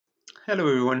Hello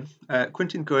everyone,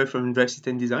 Quentin from Drive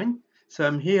System Design. So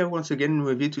I'm here once again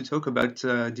with you to talk about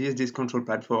DSD's control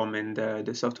platform and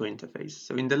the software interface.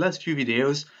 So in the last few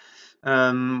videos,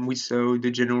 we saw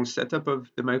the general setup of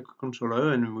the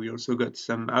microcontroller, and we also got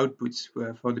some outputs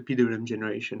for the PWM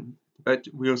generation. But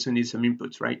we also need some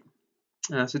inputs, right?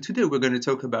 So today we're going to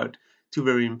talk about two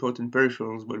very important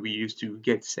peripherals where we use to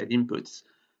get said inputs,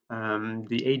 the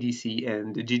ADC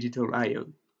and the Digital IO.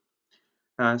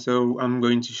 So I'm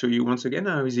going to show you once again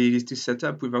how easy it is to set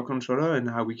up with our controller and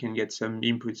how we can get some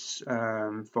inputs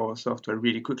for software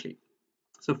really quickly.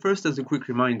 So first, as a quick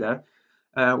reminder,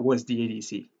 what's the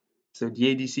ADC? So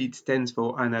the ADC stands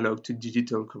for analog to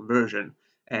digital conversion.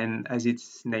 And as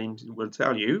its name will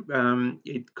tell you,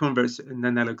 it converts an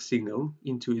analog signal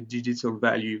into a digital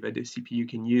value that the CPU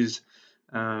can use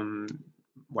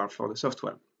for the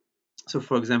software. So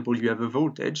for example, you have a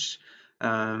voltage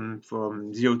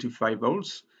from 0 to 5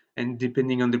 volts, and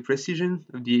depending on the precision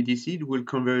of the ADC, it will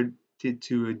convert it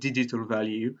to a digital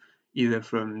value, either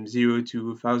from 0 to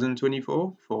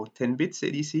 1024 for 10 bits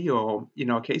ADC, or in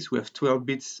our case, we have 12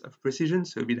 bits of precision,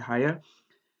 so a bit higher,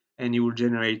 and it will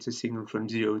generate a signal from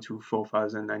 0 to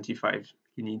 4095.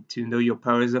 You need to know your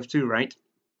powers of 2, right?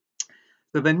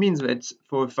 So that means that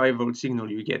for a 5-volt signal,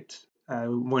 you get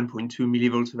 1.2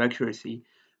 millivolts of accuracy.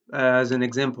 As an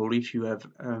example, if you have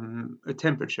a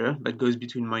temperature that goes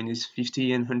between minus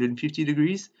 50 and 150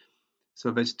 degrees,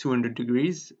 so that's 200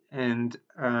 degrees and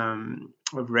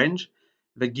of range,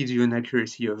 that gives you an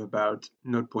accuracy of about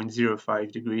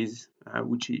 0.05 degrees,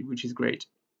 which is great.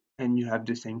 And you have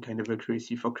the same kind of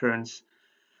accuracy for currents.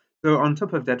 So on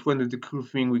top of that, one of the cool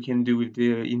things we can do with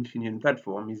the Infineon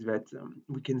platform is that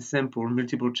we can sample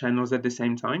multiple channels at the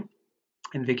same time,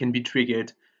 and they can be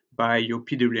triggered by your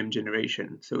PWM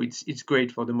generation. So it's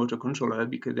great for the motor controller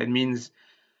because that means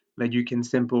that you can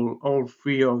sample all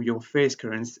three of your phase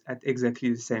currents at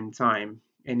exactly the same time,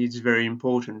 and it's very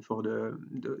important for the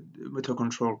motor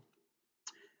control.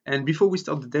 And before we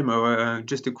start the demo,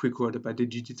 just a quick word about the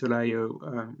digital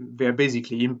I/O. They're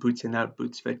basically inputs and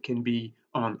outputs that can be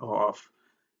on or off,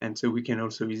 and so we can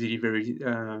also very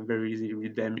easily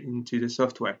read them into the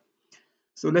software.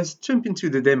 So let's jump into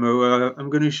the demo. I'm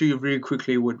going to show you very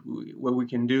quickly what we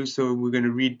can do. So we're going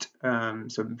to read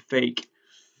some fake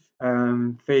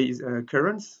phase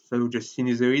currents, so just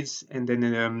sinusoids, and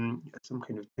then some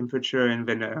kind of temperature, and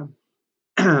then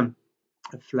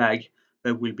a flag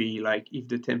that will be like if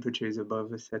the temperature is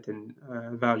above a certain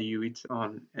value, it's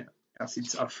on, else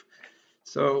it's off.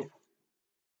 So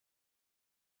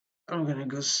I'm gonna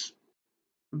go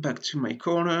back to my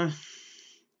corner,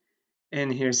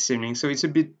 and here's Simulink. So it's a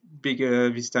bit bigger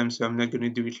this time, so I'm not gonna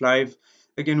do it live.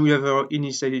 Again, we have our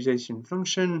initialization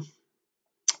function,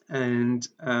 and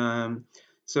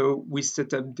so we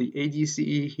set up the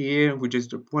ADC here. We just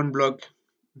drop one block,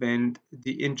 then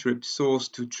the interrupt source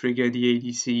to trigger the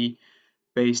ADC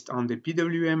based on the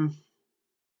PWM.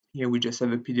 Here we just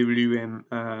have a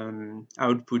PWM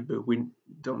output, but we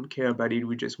don't care about it.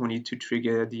 We just want it to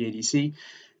trigger the ADC.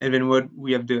 And then what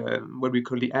we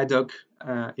call the ad hoc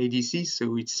ADC,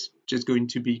 so it's just going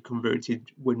to be converted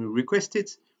when we request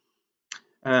it.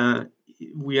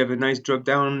 We have a nice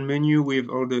drop-down menu with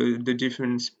all the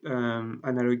different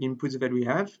analog inputs that we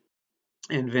have.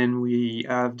 And then we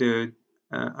have the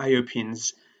IO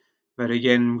pins that,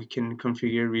 again, we can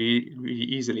configure really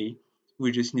easily.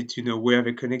 We just need to know where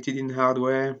they're connected in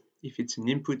hardware, if it's an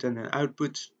input and an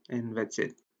output, and that's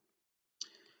it.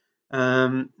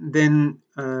 Then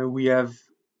we have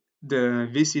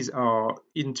this is our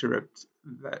interrupt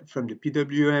from the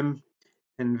PWM,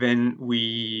 and then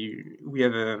we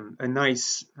have a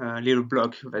nice little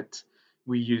block that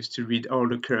we use to read all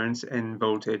the currents and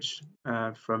voltage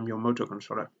from your motor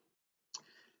controller.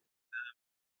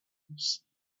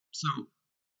 So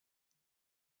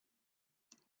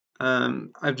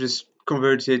I've just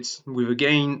converted with a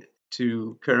gain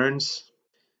to currents,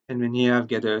 and then here I've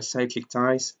got a cyclic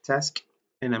task,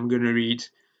 and I'm going to read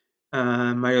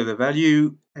my other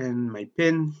value and my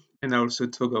pin, and I also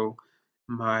toggle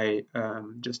my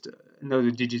just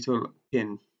another digital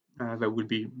pin that would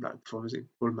be, like, for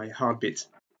example, my heartbeat.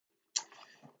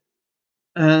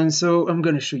 And so I'm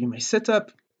going to show you my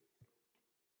setup.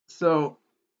 So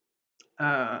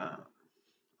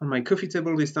on my coffee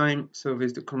table this time, so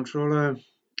there's the controller,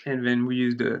 and then we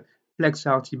use the Plex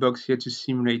RT box here to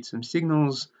simulate some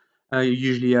signals.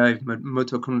 Usually I have my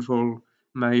motor control,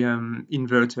 my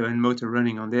inverter and motor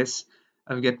running on this.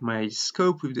 I've got my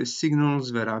scope with the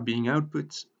signals that are being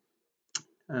output,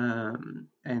 and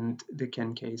the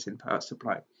CAN case and power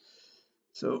supply.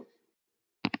 So,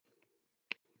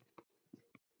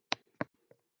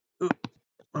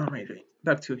 what am I doing?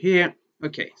 Back to here.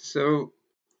 Okay, so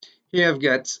here I've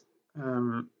got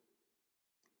the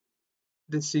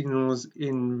signals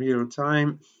in real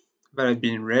time that have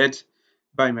been read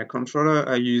by my controller.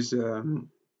 I use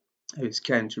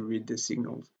scan to read the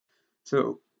signals.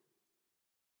 So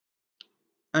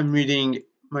I'm reading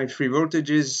my three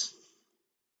voltages,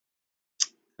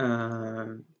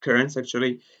 currents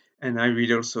actually, and I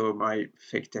read also my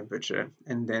fake temperature.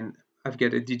 And then I've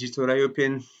got a digital IO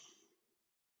pin,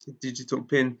 a digital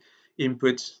pin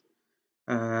input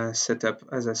set up,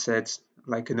 as I said,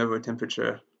 like another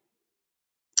temperature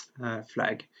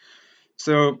flag.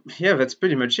 So yeah, that's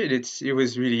pretty much it. It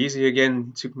was really easy. Again,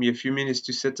 it took me a few minutes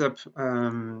to set up,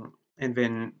 and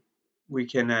then we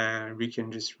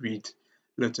can just read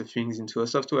lots of things into our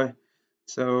software.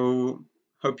 So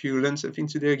hope you learned something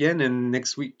today again. And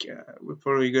next week we're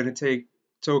probably going to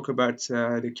talk about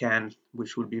the CAN,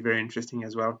 which will be very interesting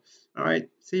as well. All right,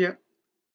 see ya.